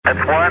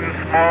It's one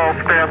small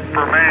step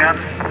for man,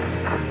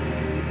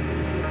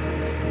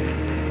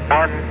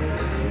 one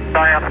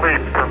giant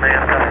leap for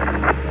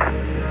mankind.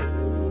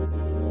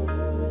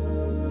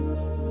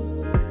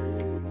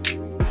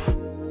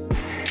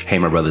 Hey,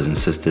 my brothers and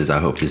sisters, I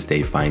hope this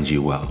day finds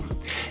you well.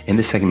 In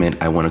this segment,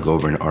 I want to go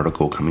over an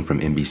article coming from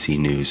NBC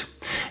News.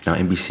 Now,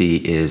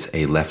 NBC is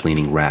a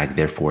left-leaning rag,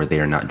 therefore they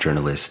are not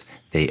journalists.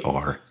 They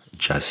are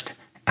just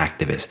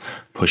activists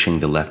pushing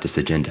the leftist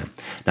agenda.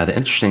 Now, the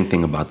interesting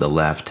thing about the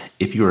left,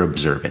 if you're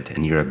observant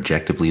and you're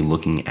objectively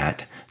looking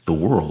at the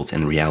world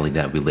and the reality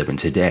that we live in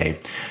today,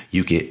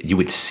 you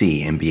would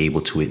see and be able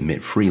to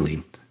admit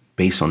freely,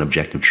 based on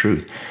objective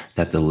truth,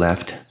 that the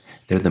left,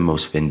 they're the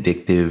most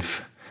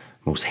vindictive,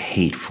 most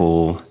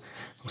hateful,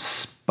 most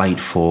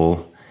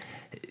spiteful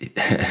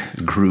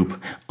group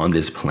on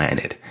this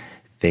planet.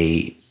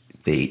 They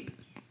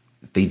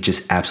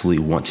just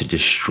absolutely want to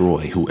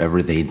destroy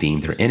whoever they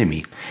deem their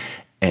enemy.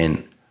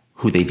 And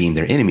who they deem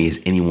their enemy is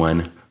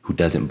anyone who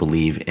doesn't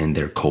believe in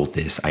their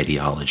cultist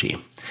ideology.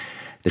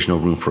 There's no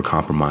room for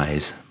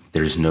compromise.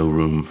 There's no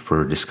room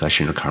for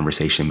discussion or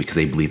conversation because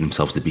they believe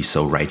themselves to be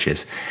so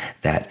righteous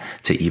that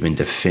to even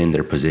defend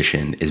their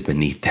position is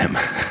beneath them.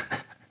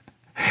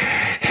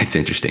 It's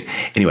interesting.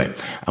 Anyway,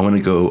 I want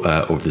to go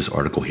over this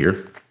article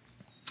here.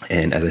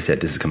 And as I said,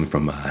 this is coming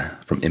from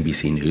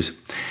NBC News.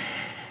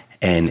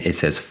 And it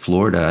says,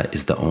 Florida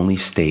is the only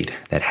state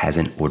that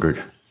hasn't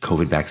ordered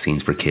COVID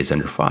vaccines for kids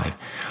under 5.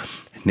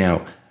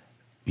 Now,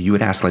 you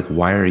would ask, like,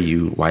 why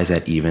is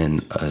that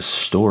even a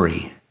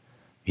story,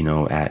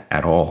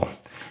 at all?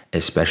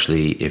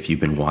 Especially if you've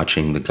been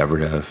watching the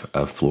governor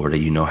of Florida,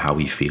 you know how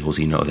he feels.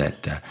 You know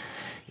that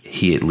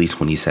he, at least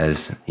when he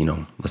says,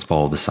 let's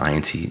follow the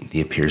science, he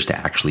appears to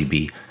actually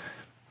be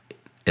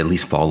at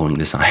least following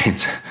the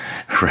science,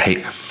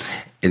 right?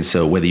 And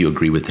so whether you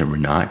agree with him or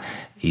not,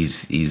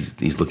 he's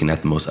looking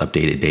at the most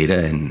updated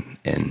data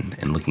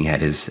and looking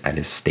at his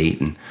state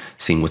and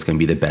seeing what's going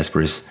to be the best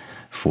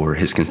for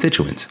his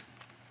constituents,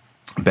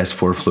 best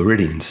for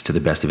Floridians to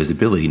the best of his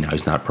ability. Now,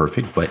 he's not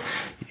perfect, but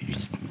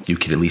you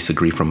could at least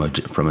agree from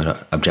an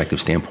objective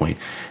standpoint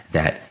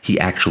that he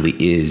actually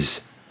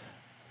is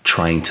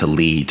trying to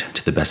lead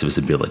to the best of his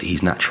ability.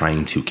 He's not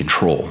trying to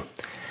control.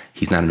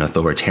 He's not an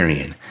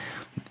authoritarian,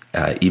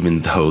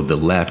 even though the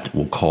left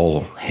will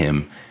call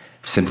him,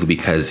 simply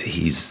because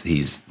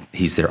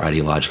he's their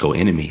ideological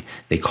enemy.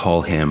 They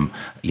call him,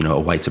 a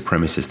white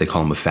supremacist. They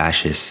call him a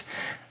fascist.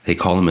 They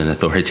call him an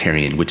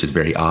authoritarian, which is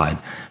very odd,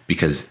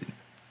 because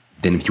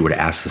then if you were to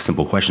ask the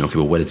simple question, okay,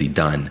 well, what has he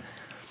done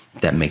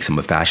that makes him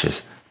a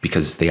fascist?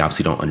 Because they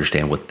obviously don't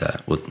understand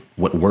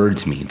what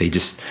words mean.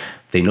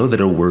 They know that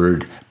a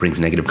word brings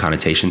negative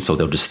connotation, so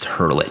they'll just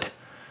hurl it,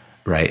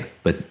 right?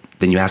 But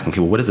then you ask them, okay,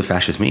 well, what does a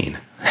fascist mean?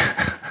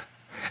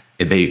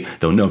 And they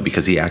don't know,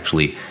 because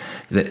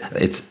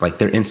it's like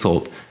their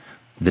insult,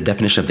 the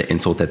definition of the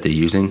insult that they're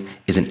using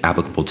isn't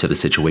applicable to the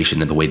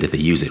situation and the way that they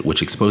use it,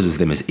 which exposes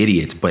them as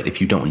idiots. But if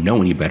you don't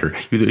know any better,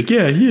 you're like,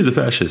 yeah, he is a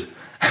fascist.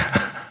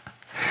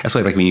 That's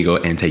why, like, when you go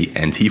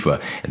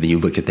Antifa and then you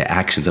look at the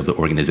actions of the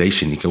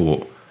organization, you go,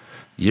 well,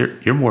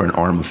 you're more an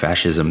arm of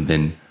fascism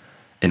than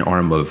an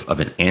arm of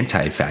an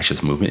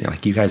anti-fascist movement.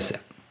 Like, you guys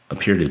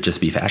appear to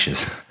just be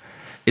fascists.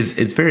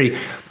 It's very,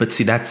 but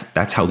see,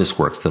 that's how this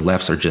works. The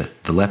left,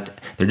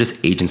 they're just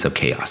agents of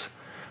chaos.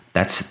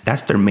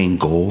 That's their main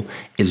goal,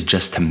 is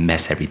just to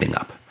mess everything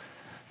up.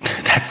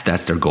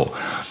 That's their goal.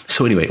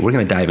 So anyway, we're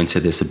going to dive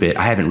into this a bit.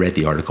 I haven't read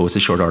the article. It's a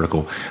short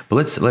article, but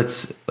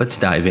let's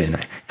dive in,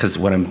 because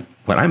what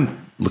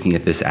I'm looking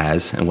at this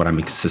as, and what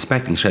I'm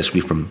suspecting,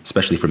 especially from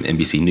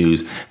NBC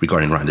News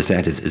regarding Ron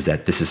DeSantis, is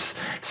that this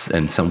is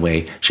in some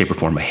way, shape, or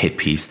form a hit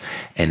piece,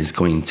 and is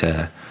going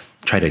to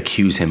try to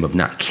accuse him of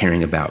not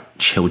caring about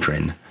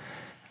children.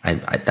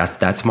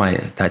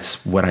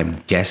 That's what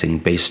I'm guessing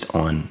based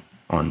on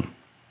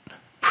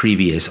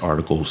previous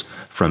articles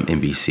from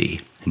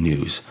NBC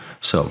News.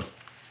 So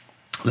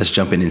let's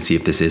jump in and see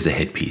if this is a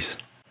hit piece.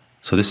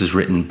 So this is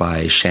written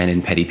by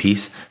Shannon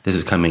Pettypiece. This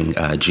is coming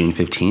June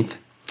 15th.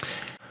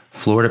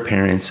 Florida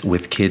parents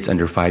with kids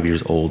under 5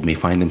 years old may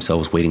find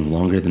themselves waiting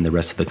longer than the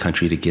rest of the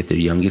country to get their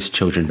youngest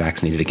children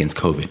vaccinated against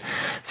COVID,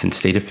 since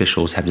state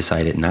officials have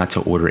decided not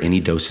to order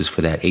any doses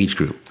for that age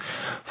group.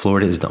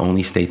 Florida is the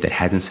only state that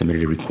hasn't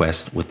submitted a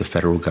request with the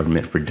federal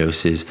government for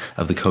doses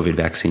of the COVID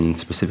vaccine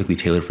specifically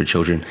tailored for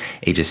children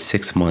ages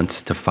 6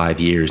 months to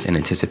 5 years, in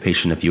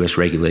anticipation of U.S.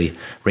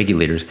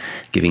 regulators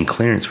giving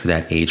clearance for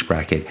that age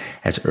bracket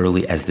as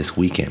early as this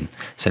weekend,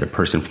 said a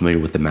person familiar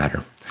with the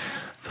matter.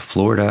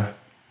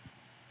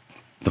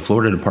 The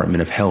Florida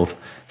Department of Health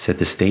said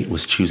the state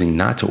was choosing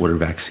not to order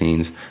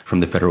vaccines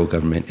from the federal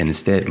government and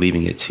instead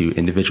leaving it to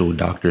individual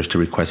doctors to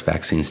request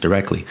vaccines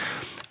directly.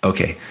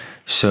 Okay,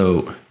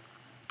 so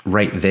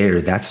right there,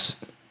 that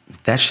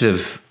should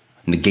have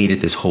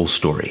negated this whole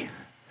story,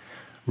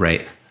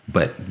 right?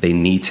 But they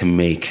need to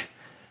make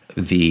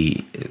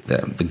the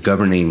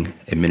governing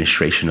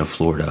administration of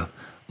Florida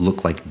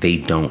look like they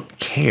don't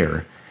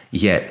care,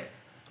 yet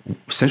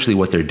essentially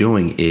what they're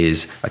doing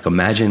is, like,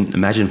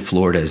 imagine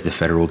Florida as the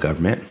federal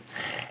government,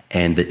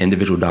 and the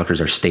individual doctors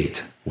are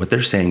states. What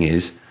they're saying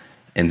is,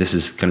 and this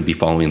is going to be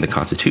following the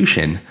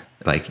Constitution,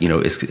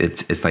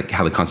 it's like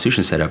how the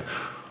Constitution is set up.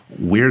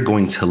 We're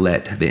going to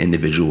let the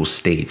individual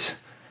states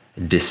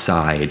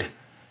decide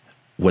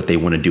what they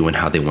want to do and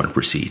how they want to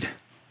proceed.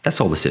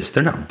 That's all this is.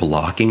 They're not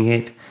blocking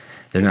it.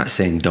 They're not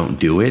saying don't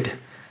do it.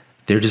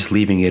 They're just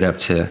leaving it up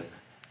to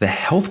the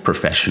health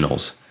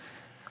professionals.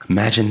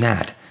 Imagine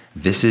that.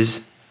 This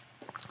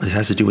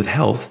has to do with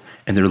health,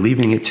 and they're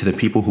leaving it to the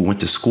people who went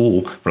to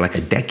school for like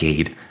a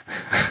decade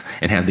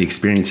and have the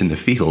experience in the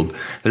field.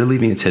 They're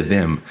leaving it to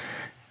them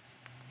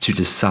to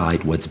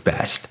decide what's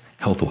best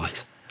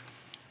health-wise.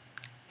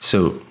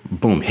 So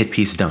boom, hit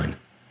piece done,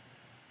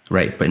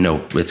 right? But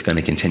no, it's going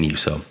to continue.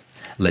 So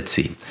let's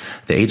see.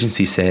 The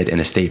agency said in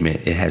a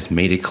statement, it has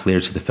made it clear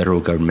to the federal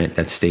government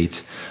that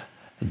states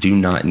do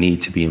not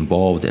need to be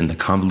involved in the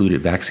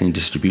convoluted vaccine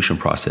distribution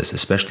process,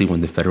 especially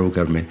when the federal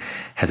government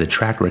has a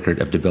track record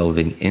of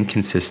developing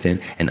inconsistent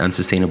and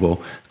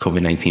unsustainable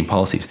COVID-19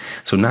 policies.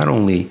 So not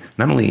only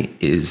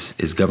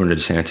is Governor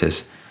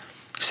DeSantis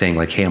saying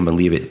like, hey, I'm going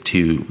to leave it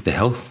to the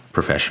health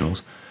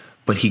professionals,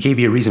 but he gave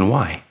you a reason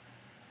why.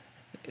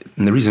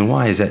 And the reason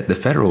why is that the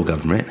federal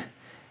government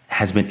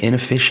has been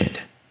inefficient.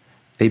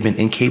 They've been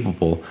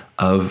incapable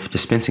of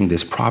dispensing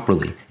this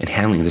properly and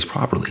handling this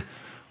properly,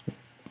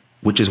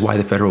 which is why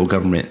the federal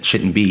government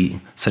shouldn't be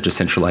such a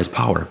centralized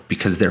power,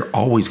 because they're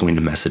always going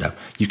to mess it up.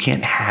 You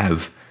can't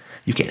have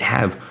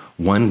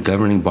one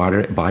governing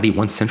body,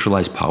 one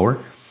centralized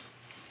power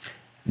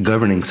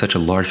governing such a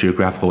large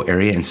geographical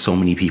area and so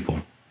many people.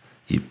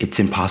 It's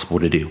impossible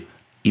to do,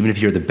 even if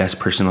you're the best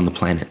person on the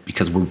planet,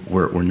 because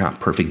we're not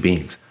perfect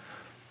beings.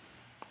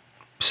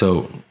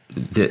 So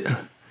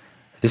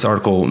this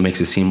article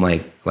makes it seem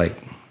like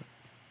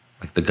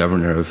the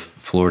governor of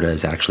Florida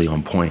is actually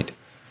on point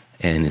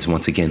and is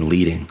once again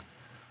leading.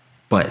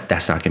 But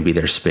that's not going to be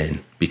their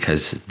spin,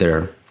 because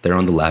they're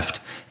on the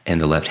left,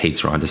 and the left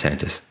hates Ron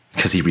DeSantis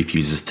because he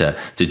refuses to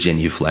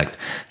genuflect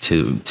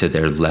to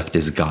their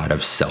leftist god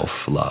of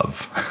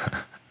self-love.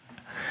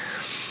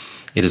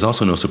 It is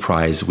also no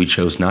surprise we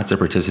chose not to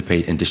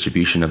participate in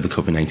distribution of the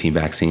COVID-19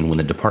 vaccine when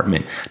the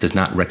department does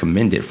not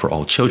recommend it for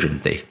all children,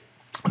 the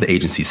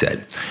agency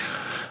said.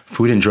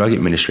 Food and Drug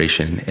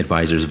Administration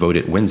advisors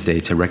voted Wednesday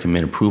to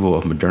recommend approval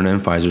of Moderna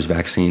and Pfizer's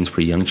vaccines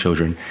for young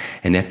children,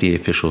 and FDA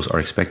officials are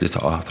expected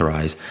to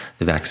authorize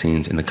the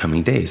vaccines in the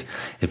coming days.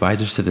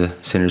 Advisors to the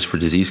Centers for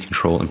Disease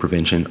Control and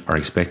Prevention are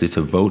expected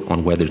to vote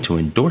on whether to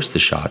endorse the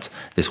shots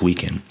this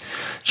weekend.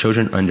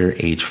 Children under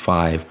age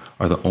 5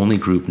 are the only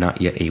group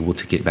not yet able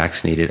to get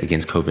vaccinated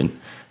against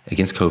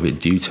COVID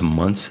due to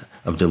months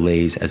of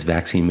delays as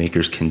vaccine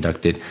makers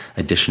conducted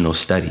additional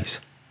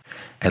studies.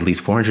 At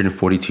least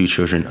 442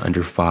 children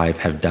under 5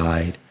 have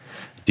died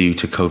due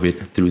to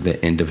COVID through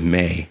the end of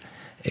May,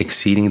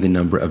 exceeding the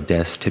number of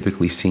deaths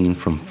typically seen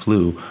from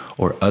flu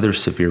or other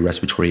severe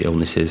respiratory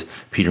illnesses,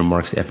 Peter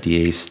Marks,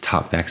 FDA's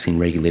top vaccine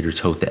regulator,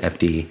 told the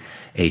FDA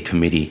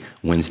committee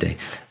Wednesday.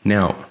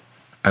 Now,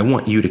 I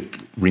want you to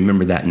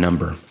remember that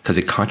number because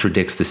it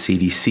contradicts the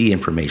CDC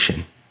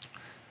information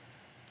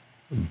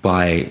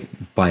by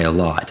a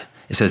lot.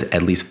 It says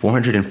at least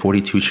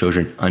 442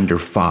 children under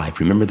 5.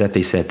 Remember that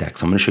they said that.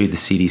 So I'm going to show you the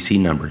CDC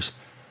numbers.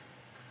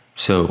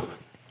 So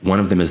one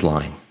of them is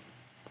lying.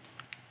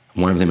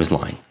 One of them is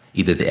lying.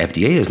 Either the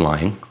FDA is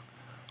lying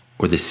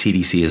or the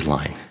CDC is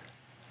lying.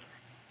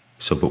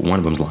 So, but one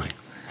of them's lying.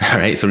 All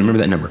right. So remember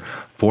that number,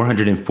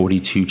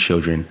 442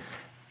 children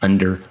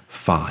under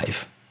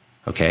 5.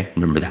 Okay.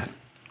 Remember that.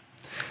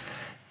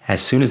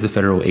 As soon as the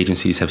federal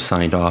agencies have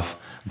signed off,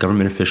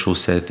 government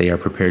officials said they are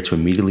prepared to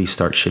immediately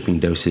start shipping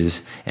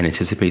doses and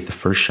anticipate the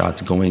first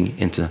shots going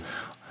into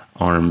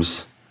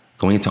arms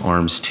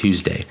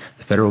Tuesday.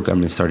 The federal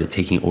government started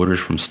taking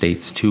orders from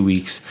states 2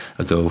 weeks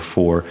ago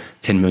for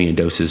 10 million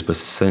doses, but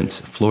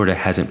since Florida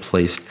hasn't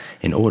placed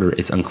an order,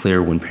 it's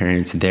unclear when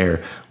parents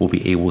there will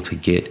be able to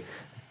get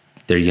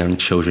their young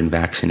children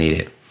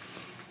vaccinated.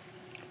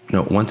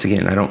 No, once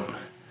again, I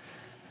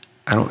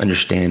don't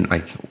understand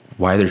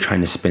why they're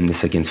trying to spin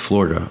this against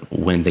Florida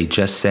when they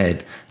just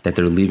said that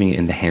they're leaving it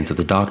in the hands of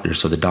the doctors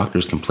so the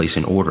doctors can place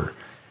an order.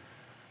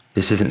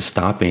 This isn't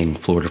stopping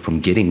Florida from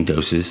getting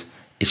doses.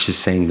 It's just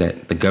saying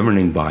that the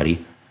governing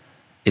body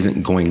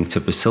isn't going to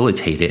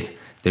facilitate it.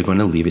 They're going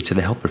to leave it to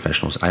the health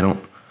professionals. I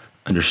don't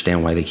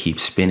understand why they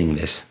keep spinning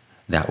this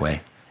that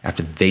way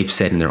after they've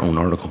said in their own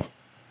article.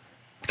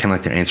 Kind of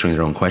like they're answering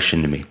their own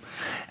question to me.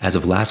 As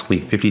of last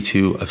week,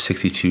 52 of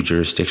 62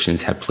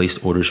 jurisdictions had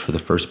placed orders for the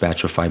first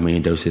batch of 5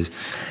 million doses,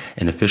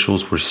 and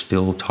officials were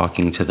still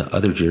talking to the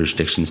other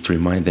jurisdictions to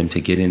remind them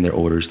to get in their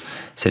orders,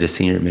 said a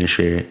senior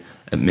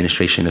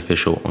administration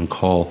official on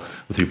call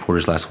with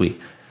reporters last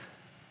week.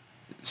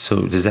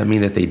 So does that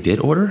mean that they did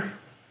order?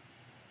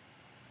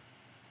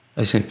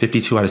 I said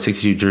 52 out of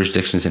 62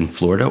 jurisdictions in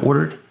Florida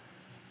ordered?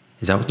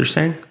 Is that what they're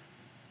saying?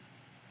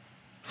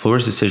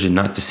 Florida's decision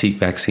not to seek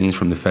vaccines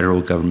from the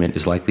federal government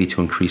is likely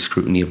to increase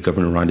scrutiny of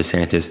Governor Ron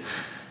DeSantis'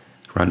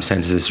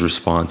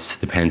 response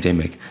to the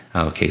pandemic.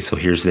 Okay, so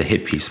here's the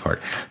hit piece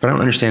part. But I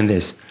don't understand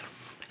this. It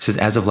says,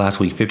 as of last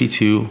week,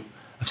 52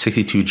 of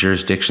 62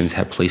 jurisdictions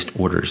have placed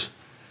orders,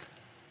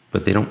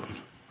 but I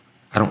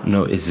don't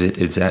know,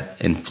 is that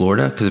in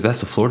Florida? Because if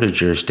that's a Florida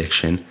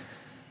jurisdiction,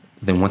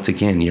 then once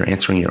again, you're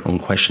answering your own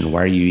question.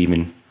 Why are you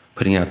even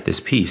putting out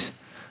this piece?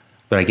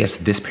 But I guess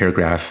this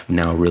paragraph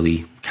now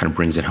really kind of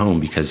brings it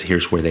home, because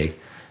here's where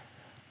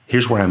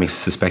I'm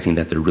suspecting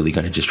that they're really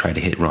going to just try to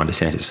hit Ron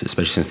DeSantis,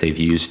 especially since they've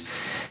used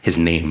his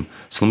name.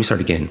 So let me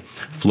start again.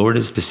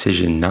 Florida's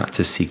decision not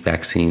to seek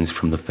vaccines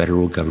from the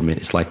federal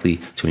government is likely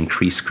to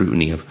increase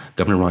scrutiny of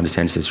Governor Ron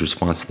DeSantis'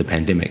 response to the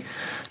pandemic.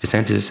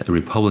 DeSantis, a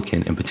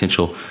Republican and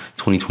potential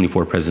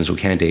 2024 presidential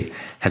candidate,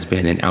 has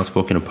been an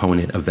outspoken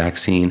opponent of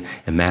vaccine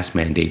and mask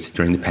mandates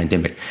during the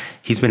pandemic.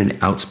 He's been an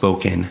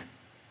outspoken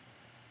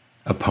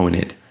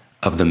opponent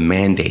of the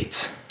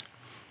mandates.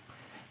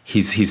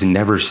 He's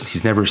never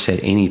said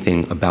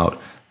anything about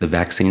the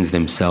vaccines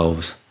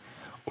themselves,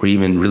 or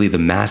even really the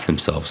masks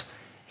themselves.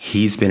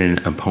 He's been an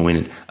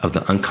opponent of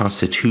the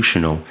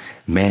unconstitutional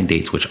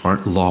mandates, which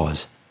aren't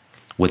laws.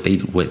 What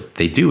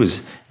they do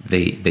is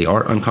they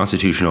are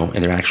unconstitutional,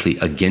 and they're actually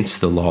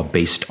against the law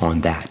based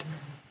on that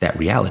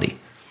reality.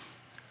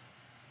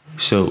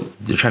 So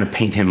they're trying to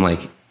paint him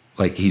like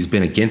he's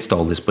been against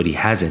all this, but he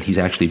hasn't. He's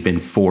actually been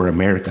for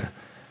America.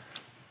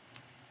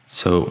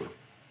 So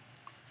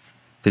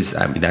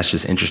that's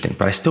just interesting.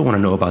 But I still want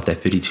to know about that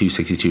 52,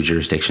 62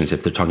 jurisdictions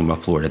if they're talking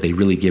about Florida. They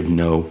really they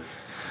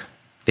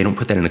don't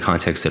put that into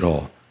context at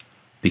all.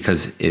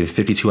 Because if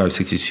 52 out of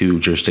 62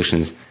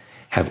 jurisdictions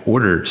have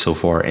ordered so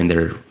far and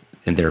they're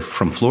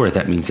from Florida,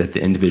 that means that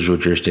the individual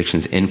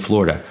jurisdictions in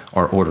Florida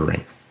are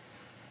ordering.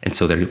 And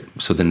so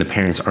then the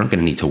parents aren't going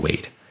to need to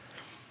wait.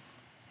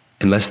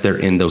 Unless they're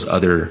in those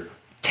other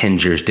 10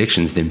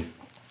 jurisdictions, then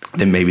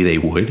maybe they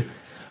would.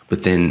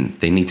 But then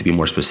they need to be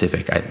more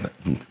specific.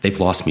 They've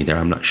lost me there.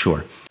 I'm not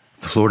sure.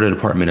 The Florida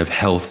Department of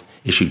Health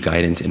issued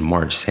guidance in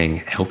March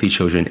saying healthy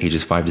children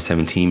ages 5 to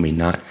 17 may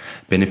not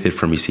benefit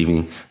from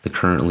receiving the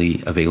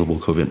currently available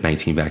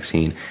COVID-19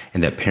 vaccine,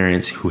 and that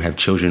parents who have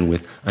children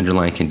with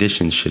underlying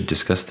conditions should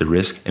discuss the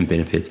risks and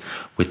benefits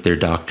with their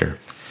doctor.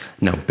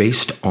 Now,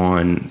 based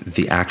on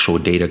the actual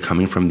data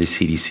coming from the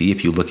CDC,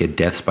 if you look at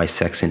deaths by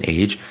sex and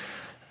age,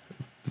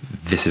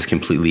 this is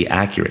completely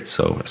accurate.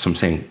 So I'm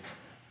saying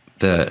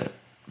the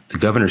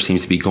governor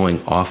seems to be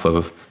going off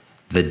of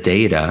the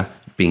data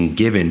being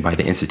given by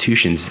the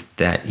institutions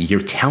that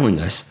you're telling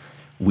us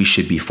we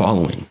should be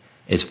following,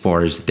 as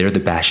far as they're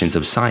the bastions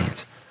of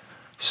science.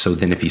 So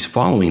then if he's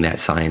following that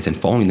science and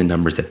following the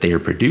numbers that they are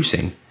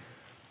producing,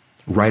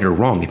 right or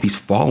wrong, if he's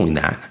following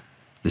that,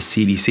 the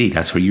CDC,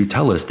 that's where you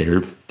tell us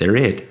they're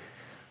it,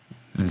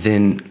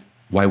 then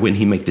why wouldn't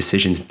he make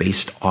decisions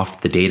based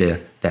off the data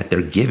that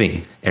they're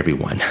giving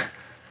everyone?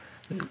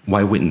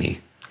 Why wouldn't he?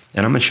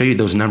 And I'm going to show you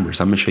those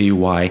numbers. I'm going to show you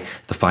why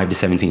the 5 to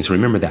 17. So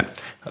remember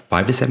that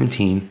 5 to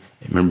 17.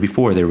 Remember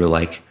before they were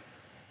like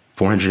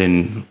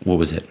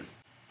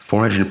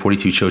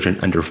 442 children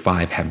under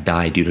 5 have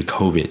died due to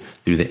COVID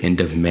through the end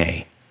of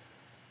May.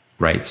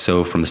 Right.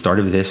 So from the start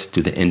of this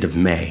to the end of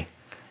May,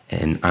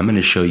 and I'm going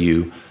to show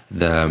you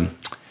the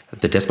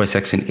deaths by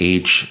sex and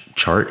age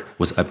chart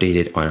was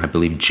updated on, I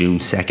believe, June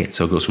 2nd.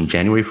 So it goes from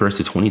January 1st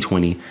to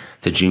 2020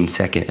 to June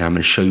 2nd. And I'm going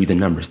to show you the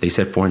numbers. They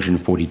said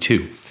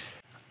 442.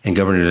 And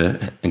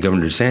Governor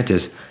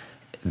DeSantis,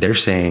 they're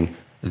saying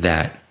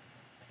that,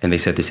 and they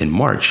said this in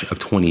March of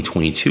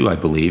 2022, I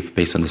believe,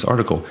 based on this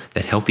article,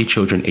 that healthy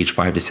children aged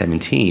 5 to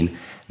 17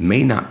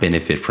 may not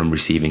benefit from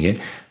receiving it.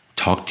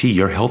 Talk to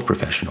your health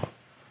professional.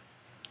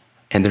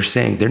 And they're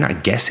saying, they're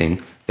not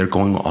guessing, they're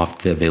going off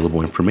the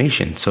available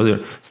information.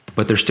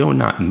 But they're still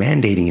not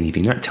mandating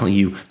anything. They're not telling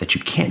you that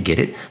you can't get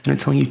it. They're not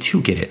telling you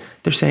to get it.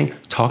 They're saying,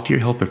 talk to your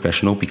health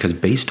professional, because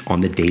based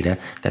on the data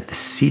that the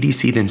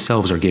CDC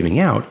themselves are giving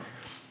out,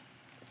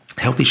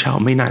 a healthy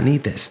child may not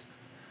need this.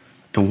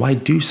 And why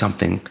do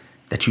something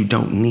that you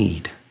don't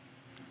need?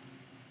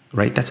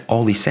 Right? That's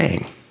all he's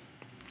saying.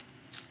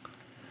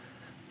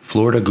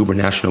 Florida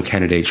gubernatorial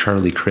candidate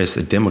Charlie Crist,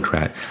 a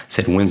Democrat,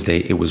 said Wednesday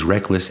it was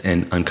reckless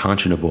and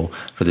unconscionable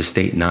for the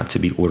state not to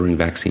be ordering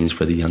vaccines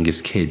for the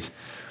youngest kids.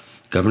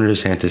 Governor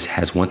DeSantis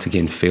has once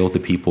again failed the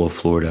people of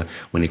Florida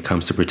when it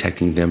comes to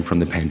protecting them from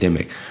the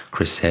pandemic,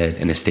 Crist said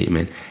in a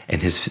statement,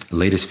 and his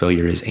latest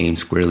failure is aimed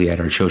squarely at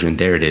our children.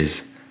 There it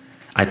is.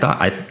 I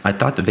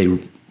thought they were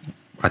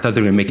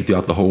going to make it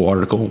throughout the whole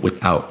article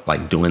without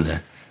like doing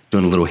a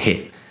little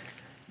hit,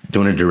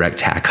 doing a direct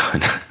attack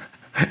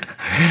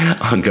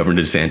on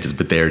Governor DeSantis,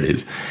 but there it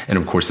is. And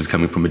of course, it's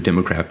coming from a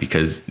Democrat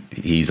because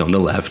he's on the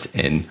left.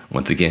 And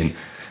once again,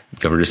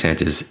 Governor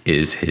DeSantis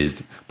is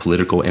his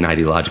political and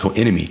ideological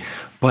enemy.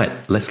 But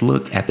let's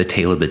look at the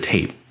tail of the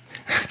tape.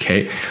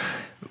 Okay,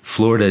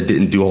 Florida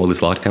didn't do all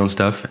this lockdown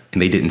stuff, and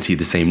they didn't see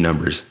the same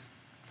numbers.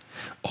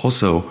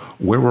 Also,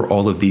 where were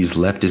all of these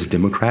leftist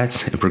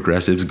Democrats and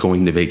progressives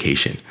going to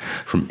vacation?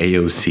 From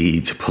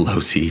AOC to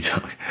Pelosi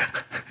to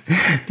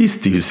these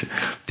dudes,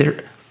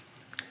 they're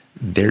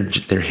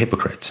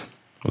hypocrites.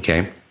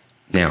 Okay?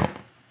 Now,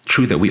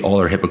 true that we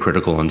all are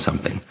hypocritical on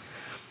something,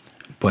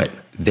 but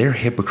they're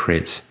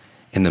hypocrites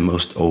in the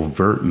most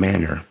overt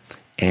manner,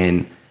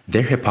 and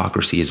their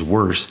hypocrisy is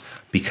worse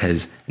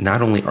because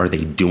not only are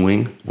they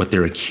doing what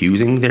they're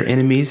accusing their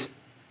enemies,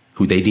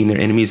 who they deem their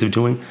enemies of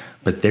doing,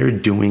 but they're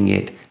doing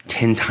it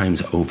 10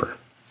 times over.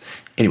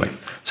 Anyway,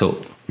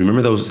 so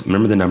remember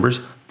the numbers,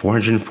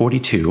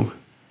 442,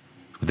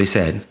 what they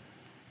said,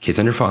 kids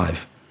under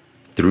 5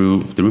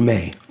 through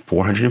May,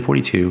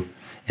 442.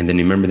 And then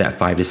remember that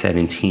 5 to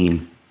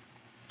 17,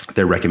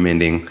 they're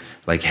recommending,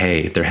 like,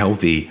 hey, if they're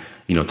healthy,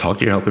 talk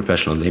to your health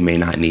professional. They may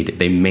not need it.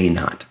 They may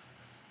not,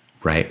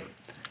 right?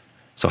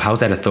 So how's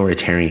that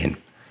authoritarian?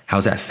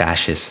 How's that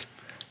fascist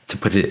to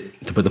put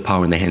the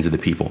power in the hands of the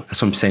people?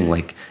 That's what I'm saying.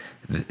 Like,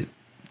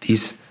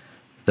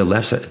 the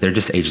left, they're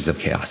just agents of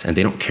chaos, and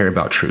they don't care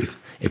about truth.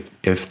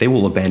 If they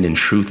will abandon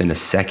truth in a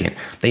second,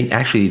 they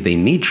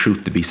need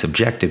truth to be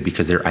subjective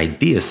because their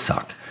ideas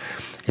suck.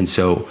 And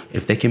so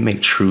if they can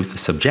make truth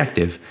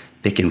subjective,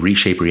 they can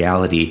reshape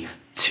reality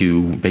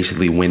to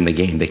basically win the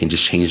game. They can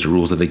just change the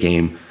rules of the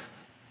game.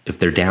 If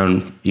they're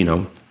down,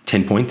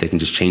 10 points, they can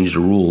just change the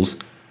rules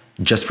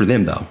just for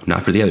them, though,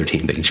 not for the other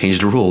team. They can change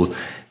the rules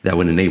that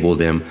would enable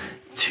them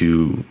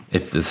to,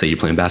 if let's say you're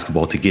playing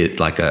basketball, to get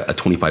like a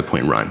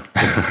 25-point run.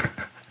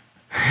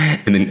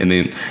 and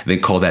then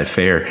call that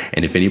fair.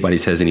 And if anybody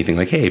says anything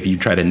like, hey, if you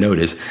try to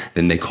notice,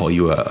 then they call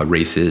you a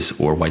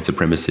racist or white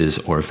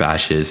supremacist or a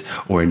fascist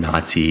or a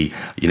Nazi,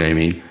 you know what I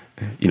mean?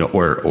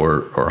 Or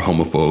a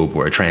homophobe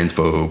or a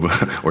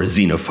transphobe or a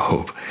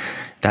xenophobe.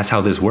 That's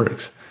how this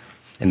works.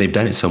 And they've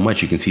done it so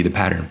much, you can see the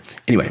pattern.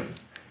 Anyway,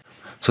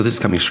 so this is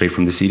coming straight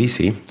from the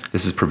CDC.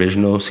 This is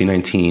provisional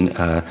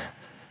C19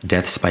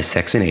 deaths by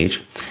sex and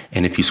age.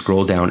 And if you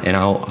scroll down, and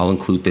I'll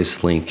include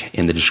this link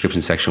in the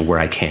description section where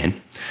I can.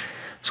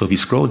 So if you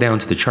scroll down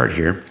to the chart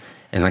here,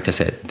 and like I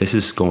said, this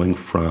is going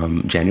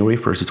from January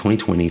 1st of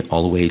 2020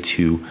 all the way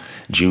to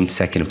June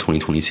 2nd of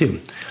 2022.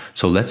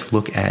 So let's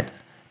look at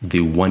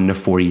the 1 to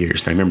 4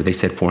 years. Now remember, they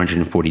said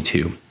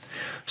 442.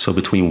 So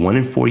between 1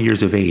 and 4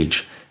 years of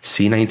age,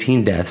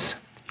 C19 deaths,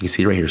 you can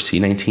see right here,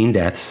 C19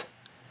 deaths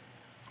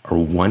are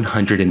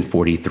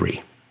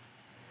 143.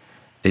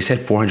 They said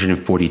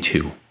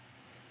 442.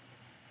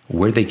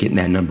 Where'd they getting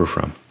that number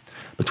from?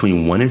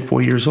 Between 1 and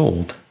 4 years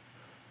old,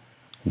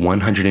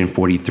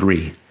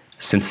 143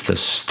 since the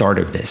start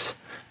of this,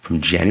 from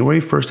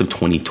January 1st of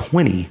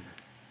 2020,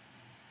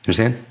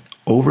 understand?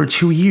 Over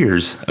 2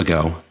 years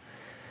ago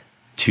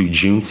to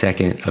June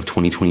 2nd of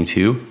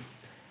 2022,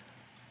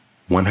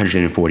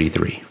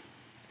 143.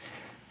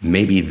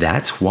 Maybe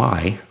that's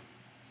why,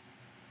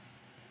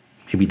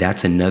 maybe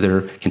that's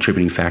another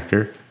contributing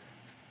factor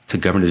to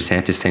Governor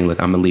DeSantis saying,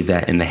 look, I'm gonna leave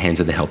that in the hands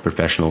of the health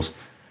professionals.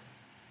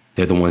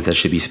 They're the ones that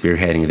should be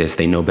spearheading this.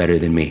 They know better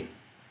than me.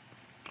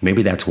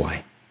 Maybe that's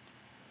why.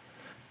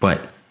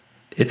 But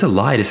it's a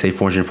lie to say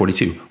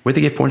 442. Where'd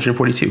they get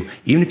 442?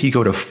 Even if you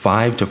go to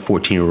 5 to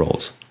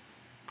 14-year-olds,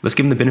 let's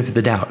give them the benefit of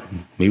the doubt.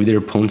 Maybe they're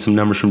pulling some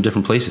numbers from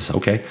different places.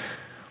 Okay.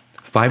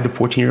 5 to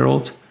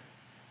 14-year-olds,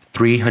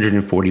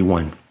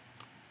 341.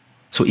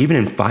 So even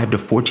in 5 to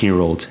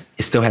 14-year-olds,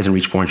 it still hasn't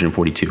reached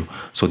 442.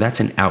 So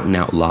that's an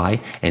out-and-out lie.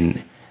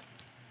 And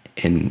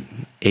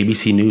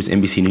ABC News,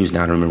 NBC News,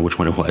 now I don't remember which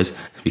one it was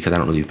because I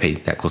don't really pay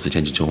that close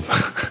attention to them.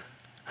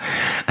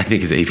 I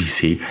think it's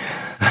ABC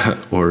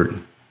or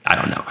I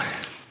don't know.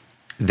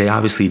 They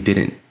obviously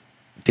didn't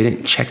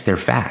check their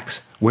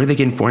facts. Where are they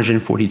getting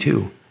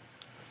 442?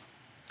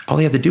 All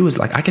they had to do is,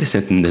 like, I could have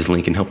sent them this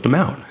link and helped them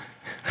out.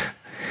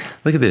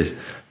 Look at this.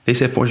 They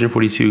said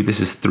 442. This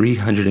is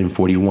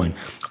 341.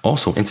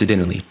 Also,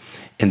 incidentally,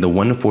 in the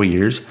 1 to 4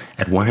 years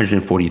at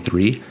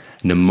 143,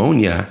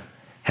 pneumonia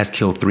has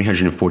killed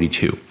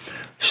 342.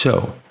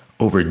 So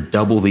over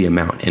double the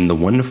amount. In the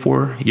 1 to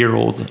 4 year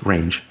old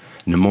range,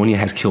 pneumonia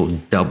has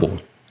killed double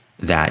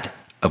that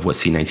of what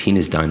C19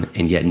 has done,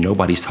 and yet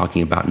nobody's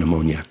talking about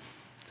pneumonia.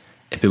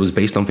 If it was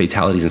based on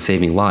fatalities and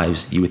saving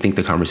lives, you would think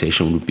the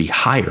conversation would be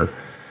higher,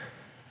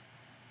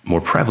 more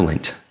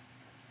prevalent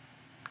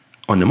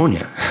on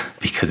pneumonia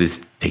because it's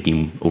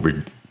taking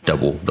over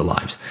double the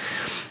lives.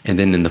 And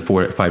then in the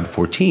 5 to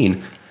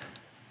 14,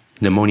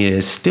 pneumonia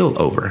is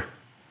still over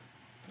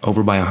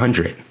by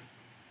 100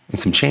 and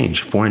some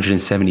change,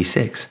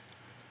 476,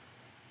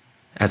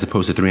 as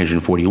opposed to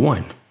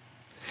 341.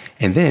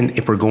 And then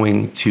if we're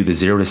going to the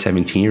 0 to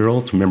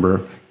 17-year-olds,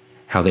 remember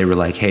how they were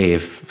like, hey,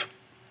 if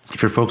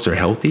your folks are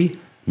healthy,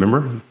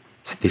 remember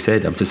they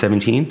said up to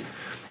 17,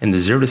 and the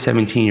 0 to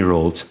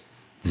 17-year-olds,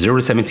 0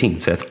 to 17,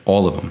 so that's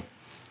all of them.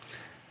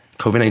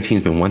 COVID-19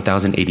 has been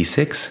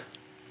 1,086.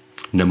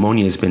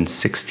 Pneumonia has been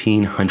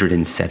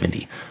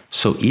 1,670.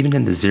 So even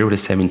in the 0 to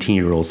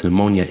 17-year-olds,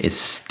 pneumonia is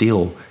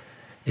still,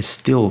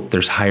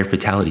 there's higher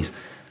fatalities.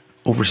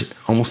 Over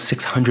almost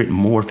 600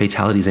 more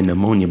fatalities in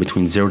pneumonia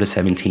between 0 to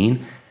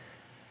 17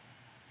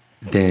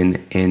 than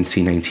in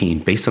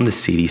C19, based on the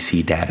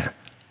CDC data.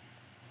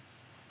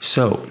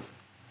 So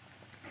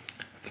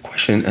the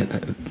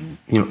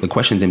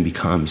question then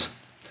becomes,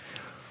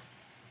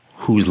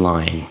 who's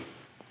lying?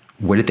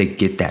 Where did they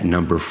get that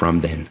number from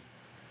then?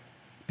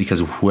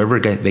 Because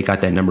whoever they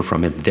got that number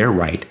from, if they're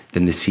right,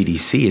 then the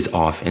CDC is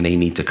off and they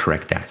need to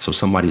correct that. So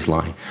somebody's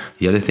lying.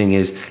 The other thing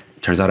is,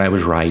 it turns out I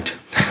was right.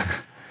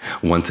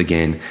 once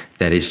again,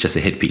 that it's just a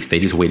hit piece. They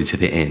just waited to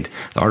the end.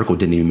 The article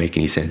didn't even make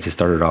any sense. It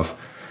started off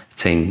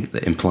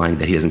implying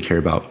that he doesn't care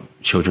about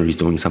children, or he's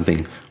doing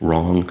something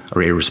wrong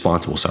or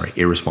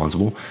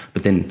irresponsible.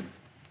 But then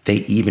they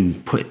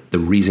even put the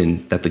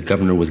reason that the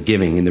governor was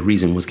giving, and the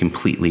reason was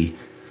completely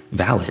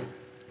valid.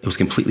 It was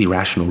completely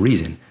rational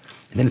reason.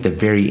 And then at the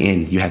very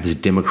end, you have this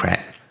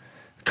Democrat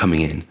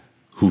coming in,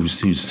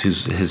 who's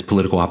his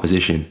political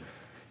opposition,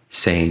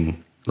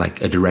 saying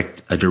like a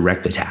direct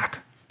attack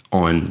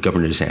on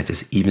Governor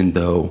DeSantis, even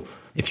though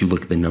if you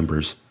look at the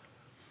numbers,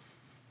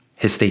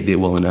 his state did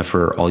well enough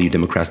for all you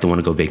Democrats to want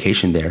to go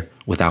vacation there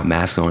without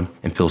masks on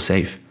and feel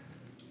safe.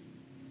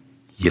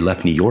 You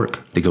left New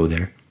York to go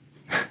there.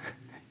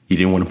 You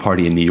didn't want to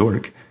party in New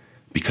York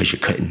because you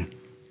couldn't,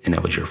 and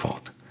that was your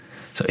fault.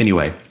 So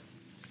anyway,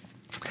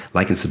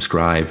 like and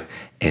subscribe,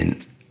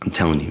 and I'm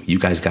telling you, you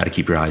guys got to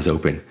keep your eyes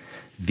open.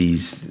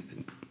 These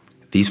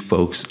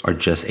folks are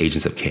just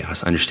agents of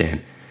chaos.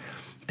 Understand,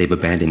 they've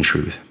abandoned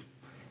truth,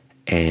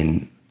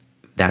 and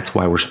that's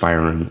why we're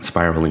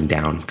spiraling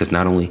down, because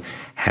not only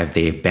have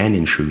they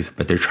abandoned truth,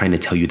 but they're trying to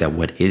tell you that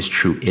what is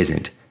true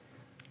isn't,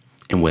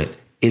 and what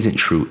isn't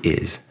true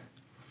is.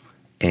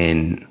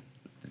 And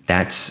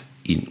that's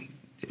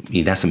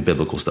some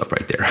biblical stuff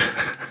right there.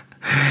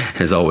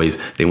 As always,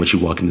 they want you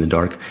walking in the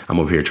dark. I'm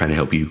over here trying to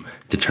help you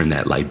to turn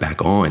that light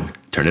back on.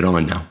 Turn it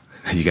on now.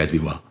 You guys be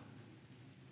well.